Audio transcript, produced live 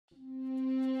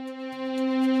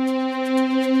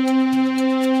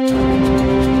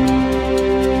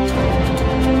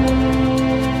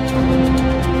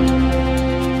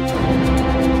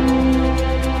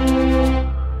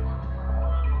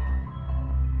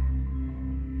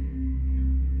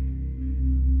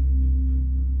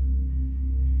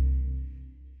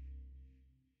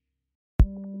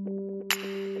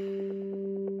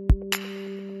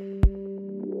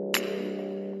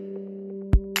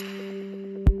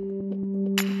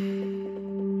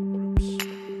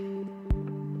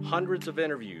Hundreds of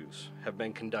interviews have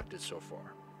been conducted so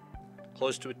far.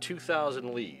 Close to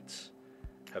 2,000 leads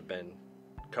have been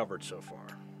covered so far.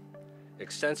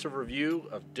 Extensive review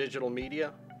of digital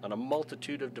media on a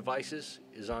multitude of devices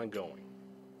is ongoing.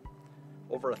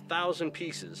 Over 1,000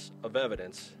 pieces of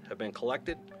evidence have been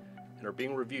collected and are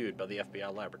being reviewed by the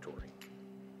FBI laboratory.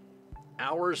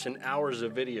 Hours and hours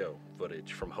of video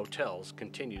footage from hotels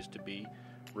continues to be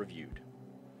reviewed.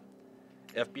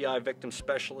 FBI victim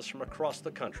specialists from across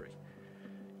the country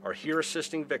are here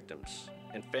assisting victims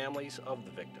and families of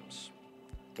the victims.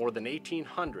 More than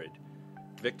 1,800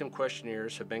 victim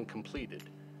questionnaires have been completed,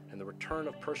 and the return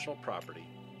of personal property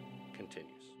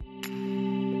continues.